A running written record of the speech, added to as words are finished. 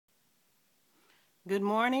Good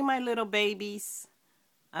morning, my little babies.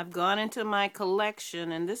 I've gone into my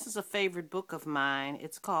collection, and this is a favorite book of mine.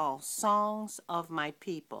 It's called Songs of My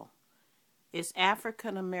People. It's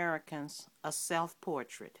African Americans, a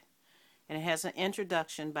self-portrait, and it has an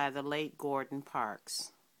introduction by the late Gordon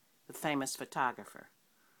Parks, the famous photographer.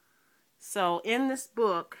 So in this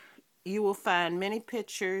book, you will find many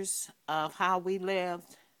pictures of how we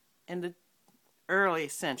lived in the early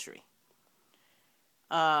century.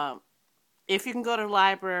 Uh, if you can go to the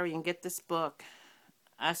library and get this book,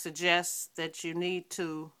 I suggest that you need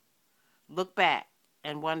to look back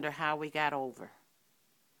and wonder how we got over.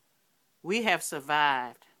 We have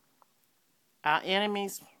survived. Our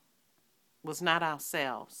enemies was not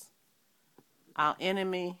ourselves. Our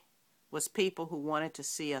enemy was people who wanted to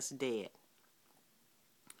see us dead.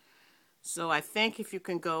 So I think if you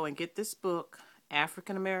can go and get this book,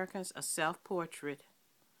 African Americans, a Self-Portrait,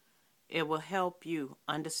 it will help you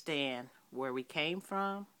understand where we came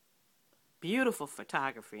from. Beautiful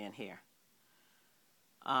photography in here.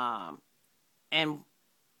 And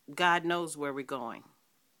God knows where we're going.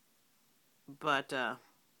 But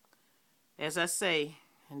as I say,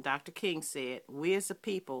 and Dr. King said, we as a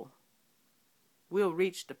people will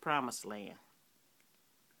reach the promised land.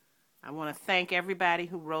 I want to thank everybody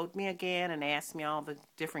who wrote me again and asked me all the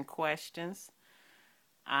different questions.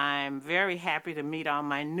 I'm very happy to meet all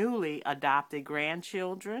my newly adopted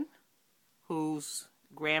grandchildren whose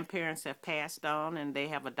grandparents have passed on and they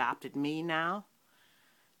have adopted me now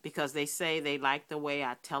because they say they like the way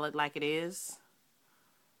I tell it like it is.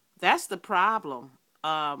 That's the problem.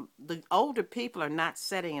 The older people are not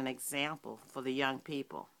setting an example for the young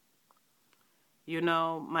people. You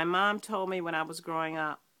know, my mom told me when I was growing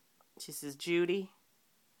up, she says, Judy,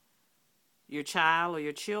 your child or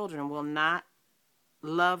your children will not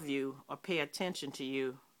love you or pay attention to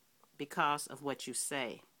you because of what you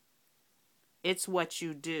say. It's what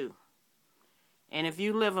you do. And if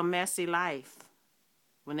you live a messy life,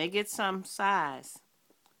 when they get some size,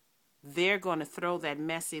 they're going to throw that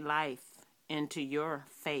messy life into your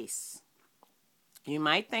face. You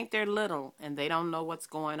might think they're little and they don't know what's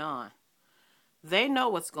going on. They know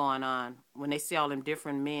what's going on when they see all them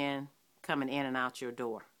different men coming in and out your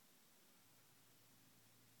door.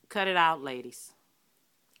 Cut it out, ladies.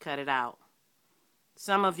 Cut it out.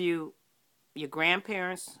 Some of you, your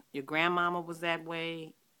grandparents, your grandmama was that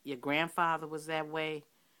way, your grandfather was that way,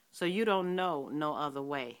 so you don't know no other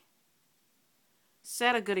way.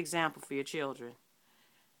 Set a good example for your children.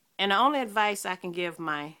 And the only advice I can give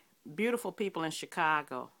my beautiful people in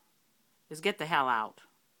Chicago is get the hell out.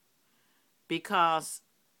 Because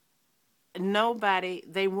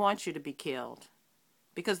they want you to be killed.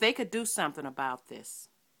 Because they could do something about this.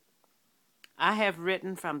 I have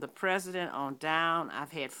written from the president on down.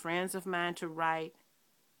 I've had friends of mine to write.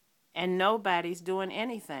 And nobody's doing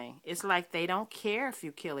anything. It's like they don't care if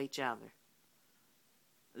you kill each other.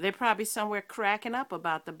 They're probably somewhere cracking up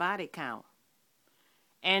about the body count.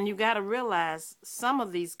 And you got to realize some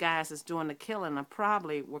of these guys that's doing the killing are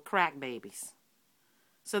probably were crack babies.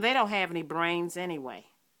 So they don't have any brains anyway.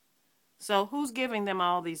 So who's giving them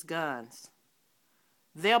all these guns?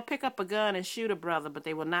 They'll pick up a gun and shoot a brother, but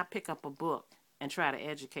they will not pick up a book and try to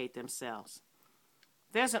educate themselves.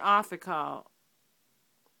 There's an author called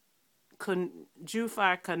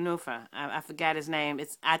Jufar Kanufa. I forgot his name.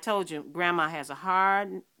 I told you, Grandma has a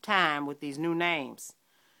hard time with these new names.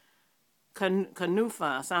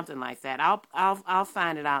 Kanufa or something like that. I'll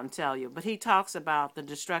find it out and tell you. But he talks about the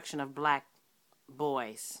destruction of black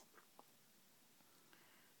boys,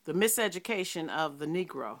 the miseducation of the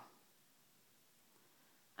Negro.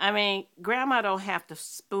 I mean, Grandma don't have to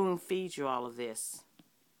spoon feed you all of this.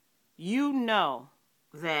 You know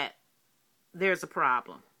that there's a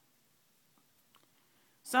problem.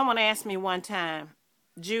 Someone asked me one time,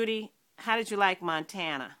 Judy, how did you like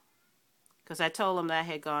Montana? Because I told them that I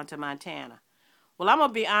had gone to Montana. Well, I'm going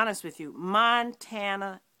to be honest with you.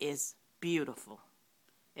 Montana is beautiful,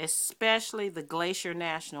 especially the Glacier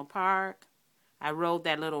National Park. I rode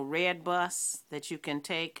that little red bus that you can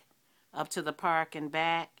take up to the park and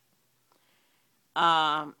back.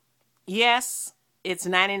 Yes, it's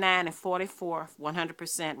 99 and 44,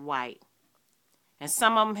 100% white. And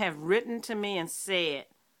some of them have written to me and said,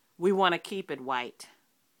 we want to keep it white.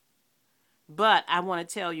 But I want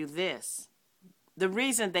to tell you this. The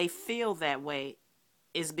reason they feel that way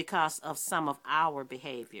is because of some of our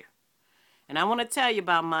behavior. And I want to tell you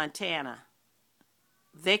about Montana.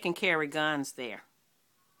 They can carry guns there.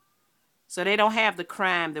 So they don't have the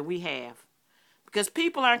crime that we have. Because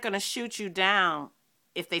people aren't going to shoot you down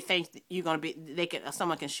if they think you're going to be,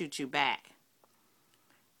 someone can shoot you back.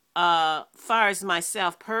 Far as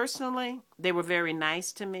myself personally, they were very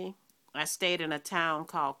nice to me. I stayed in a town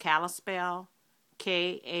called Kalispell,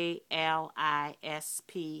 Kalispell,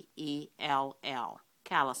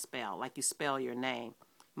 Kalispell, like you spell your name,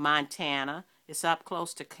 Montana. It's up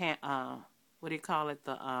close to what do you call it?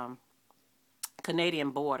 The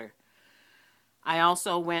Canadian border. I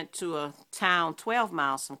also went to a town 12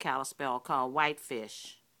 miles from Kalispell called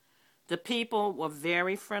WhiteFish. The people were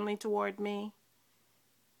very friendly toward me.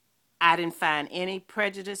 I didn't find any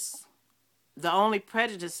prejudice. The only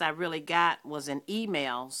prejudice I really got was in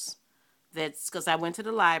emails. That's because I went to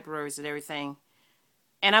the libraries and everything.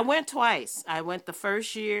 And I went twice. I went the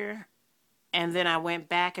first year, and then I went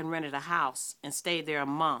back and rented a house and stayed there a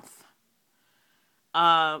month.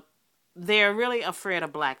 Uh, they're really afraid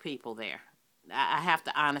of black people there. I have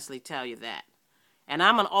to honestly tell you that. And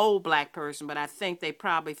I'm an old black person, but I think they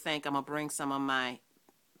probably think I'm going to bring some of my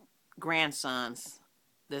grandsons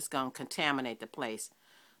that's going to contaminate the place.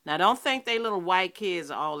 Now, don't think they little white kids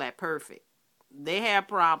are all that perfect. They have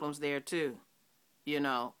problems there too, you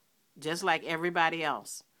know, just like everybody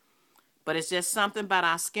else. But it's just something about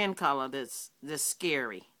our skin color that's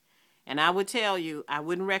scary. And I would tell you, I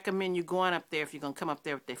wouldn't recommend you going up there if you're going to come up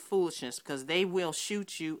there with their foolishness, because they will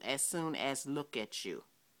shoot you as soon as look at you.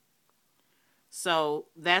 So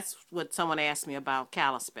that's what someone asked me about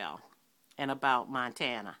Kalispell and about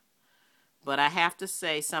Montana. But I have to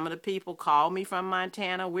say, some of the people call me from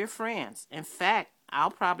Montana. We're friends. In fact, I'll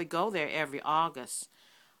probably go there every August.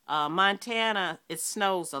 Montana, it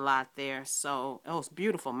snows a lot there, so it's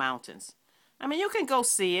beautiful mountains. I mean, you can go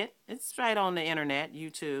see it. It's right on the internet,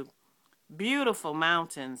 YouTube. Beautiful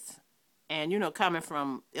mountains. And, you know, coming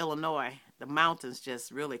from Illinois, the mountains just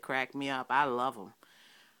really crack me up. I love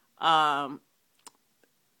them.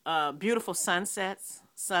 Beautiful sunsets,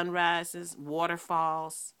 sunrises,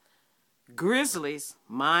 waterfalls, grizzlies,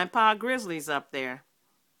 my pa grizzlies up there,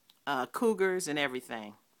 cougars and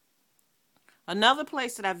everything. Another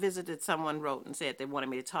place that I visited, someone wrote and said they wanted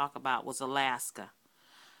me to talk about, was Alaska.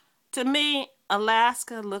 To me,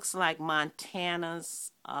 Alaska looks like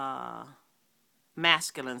Montana's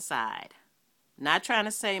masculine side. Not trying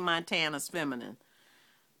to say Montana's feminine,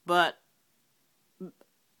 but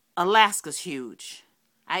Alaska's huge.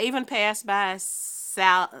 I even passed by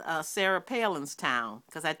Sarah Palin's town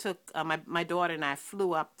because I took my daughter and I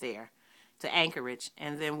flew up there to Anchorage,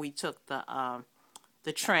 and then we took the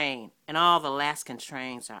train, and all the Alaskan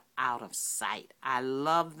trains are out of sight. I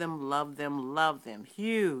love them, love them, love them.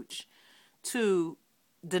 Huge. To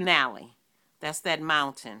Denali. That's that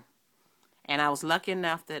mountain. And I was lucky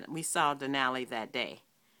enough that we saw Denali that day.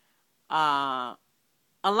 A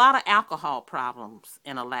lot of alcohol problems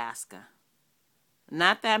in Alaska.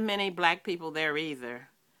 Not that many black people there either.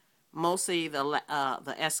 Mostly the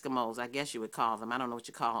Eskimos, I guess you would call them. I don't know what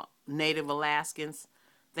you call Native Alaskans.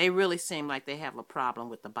 They really seem like they have a problem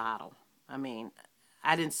with the bottle. I mean,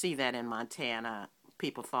 I didn't see that in Montana.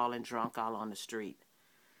 People falling drunk all on the street.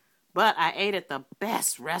 But I ate at the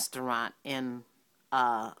best restaurant in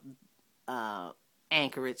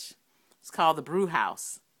Anchorage. It's called the Brew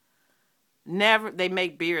House. They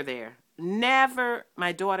make beer there.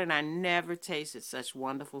 My daughter and I never tasted such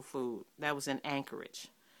wonderful food. That was in Anchorage.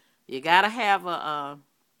 You gotta have a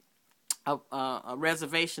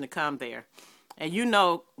reservation to come there. And you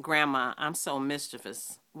know, Grandma, I'm so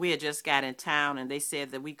mischievous. We had just got in town, and they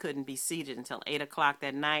said that we couldn't be seated until 8 o'clock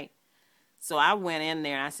that night. So I went in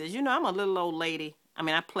there, and I said, you know, I'm a little old lady. I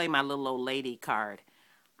mean, I play my little old lady card.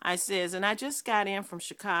 I says, and I just got in from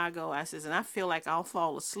Chicago. I says, and I feel like I'll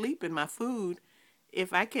fall asleep in my food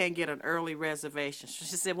if I can't get an early reservation. She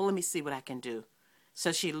said, well, let me see what I can do.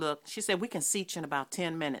 So she looked. She said, we can seat you in about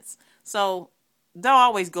 10 minutes. So don't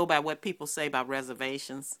always go by what people say about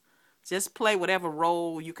reservations. Just play whatever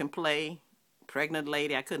role you can play. Pregnant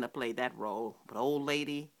lady, I couldn't have played that role. But old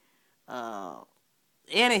lady,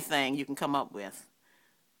 anything you can come up with,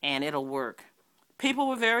 and it'll work. People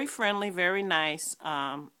were very friendly, very nice.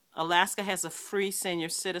 Alaska has a free senior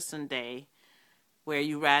citizen day where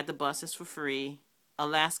you ride the buses for free.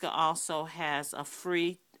 Alaska also has a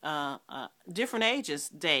free different ages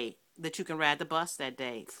day that you can ride the bus that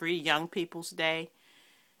day. Free young people's day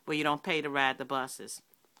where you don't pay to ride the buses.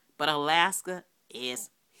 But Alaska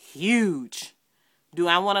is huge. Do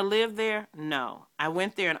I want to live there? No. I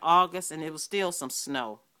went there in August and it was still some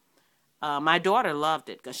snow. My daughter loved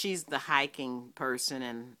it because she's the hiking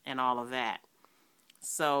person and all of that.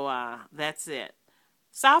 So that's it.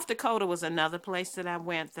 South Dakota was another place that I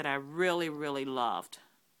went that I really, really loved.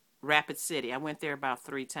 Rapid City. I went there about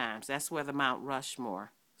 3 times. That's where the Mount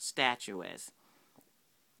Rushmore statue is.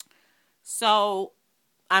 So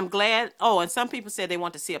I'm glad. Oh, and some people said they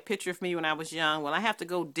want to see a picture of me when I was young. Well, I have to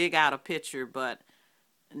go dig out a picture, but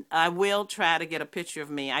I will try to get a picture of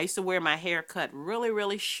me. I used to wear my hair cut really,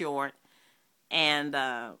 really short. And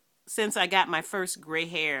since I got my first gray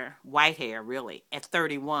hair, white hair really, at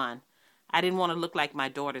 31, I didn't want to look like my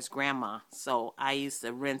daughter's grandma. So I used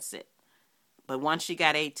to rinse it. But once she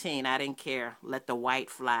got 18, I didn't care. Let the white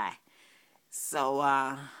fly.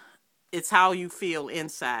 So it's how you feel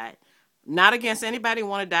inside. Not against anybody who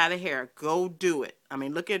want to dye their hair. Go do it. I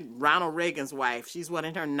mean, look at Ronald Reagan's wife. She's what,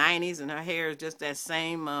 in her 90s, and her hair is just that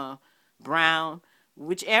same brown.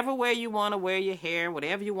 Whichever way you want to wear your hair,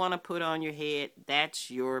 whatever you want to put on your head,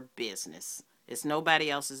 that's your business. It's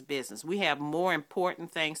nobody else's business. We have more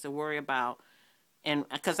important things to worry about. And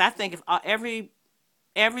because I think if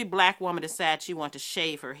every black woman decides she wants to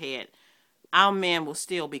shave her head, our men will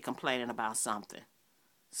still be complaining about something.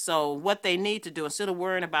 So what they need to do, instead of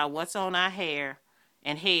worrying about what's on our hair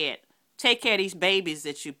and head, take care of these babies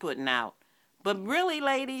that you're putting out. But really,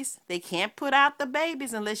 ladies, they can't put out the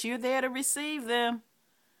babies unless you're there to receive them.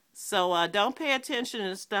 So don't pay attention to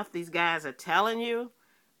the stuff these guys are telling you.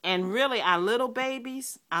 And really, our little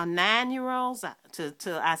babies, our 9-year-olds,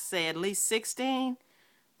 to I say at least 16,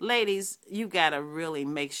 ladies, you got to really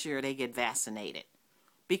make sure they get vaccinated.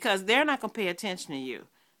 Because they're not going to pay attention to you.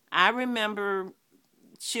 I remember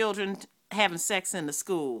children having sex in the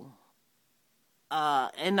school,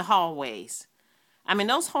 in the hallways. I mean,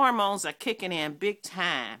 those hormones are kicking in big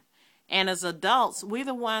time. And as adults, we're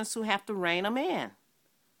the ones who have to rein them in.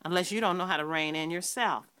 Unless you don't know how to rein in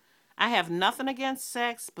yourself. I have nothing against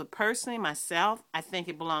sex, but personally, myself, I think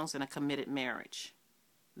it belongs in a committed marriage.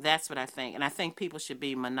 That's what I think. And I think people should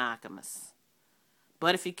be monogamous.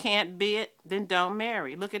 But if you can't be it, then don't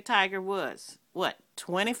marry. Look at Tiger Woods. What,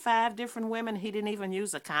 25 different women? He didn't even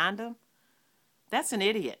use a condom? That's an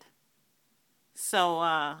idiot.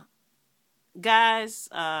 So, guys,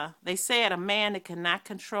 they said a man that cannot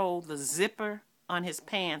control the zipper on his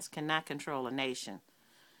pants cannot control a nation.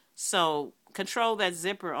 So control that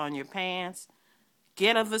zipper on your pants.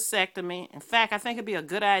 Get a vasectomy. In fact, I think it'd be a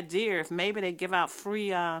good idea if maybe they give out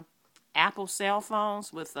free Apple cell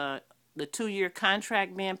phones with the 2-year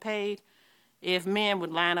contract being paid, if men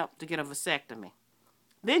would line up to get a vasectomy.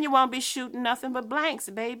 Then you won't be shooting nothing but blanks,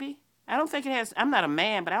 baby. I don't think it has, I'm not a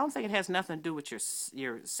man, but I don't think it has nothing to do with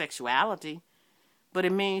your sexuality. But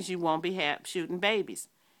it means you won't be shooting babies.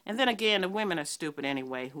 And then again, the women are stupid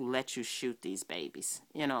anyway who let you shoot these babies.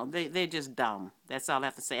 You know, they're just dumb. That's all I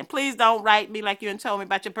have to say. And please don't write me like you and told me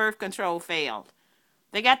about your birth control failed.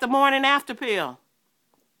 They got the morning after pill.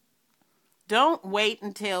 Don't wait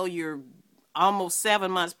until you're almost 7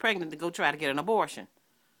 months pregnant to go try to get an abortion.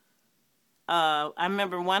 I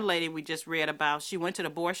remember one lady we just read about, she went to the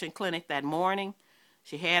abortion clinic that morning.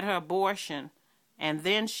 She had her abortion, and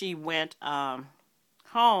then she went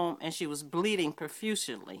home, and she was bleeding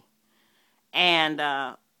profusely. And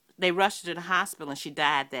they rushed her to the hospital, and she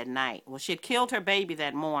died that night. Well, she had killed her baby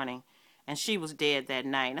that morning, and she was dead that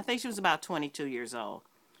night. And I think she was about 22 years old.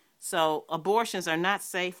 So abortions are not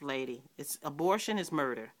safe, lady. Abortion is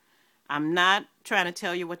murder. I'm not trying to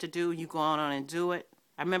tell you what to do. You go on and do it.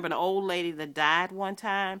 I remember an old lady that died one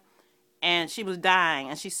time, and she was dying,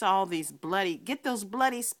 and she saw these get those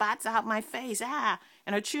bloody spots out my face.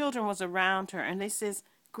 And her children was around her, and they says,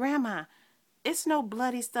 Grandma, it's no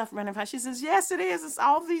bloody stuff running out. She says, yes, it is. It's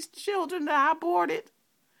all these children that I aborted.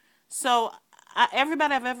 So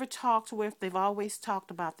everybody I've ever talked with, they've always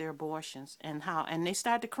talked about their abortions and they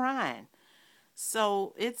started crying.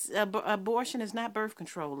 So abortion is not birth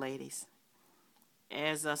control, ladies.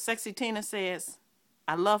 As Sexy Tina says,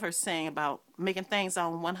 I love her saying about making things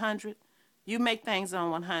on 100. You make things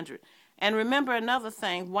on 100. And remember another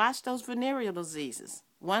thing, watch those venereal diseases.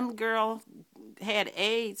 One girl had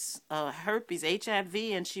AIDS, herpes, HIV,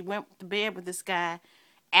 and she went to bed with this guy.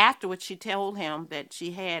 Afterwards, she told him that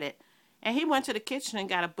she had it. And he went to the kitchen and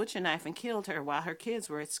got a butcher knife and killed her while her kids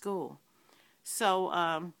were at school. So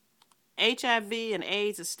HIV and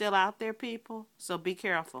AIDS is still out there, people. So be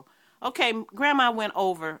careful. Okay, Grandma went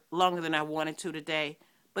over longer than I wanted to today.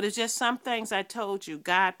 But it's just some things I told you.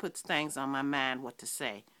 God puts things on my mind what to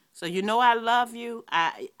say. So you know I love you.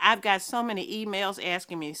 I've got so many emails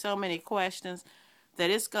asking me so many questions that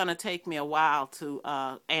it's going to take me a while to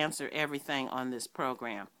answer everything on this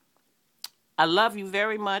program. I love you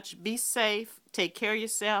very much. Be safe. Take care of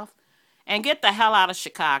yourself. And get the hell out of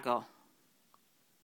Chicago.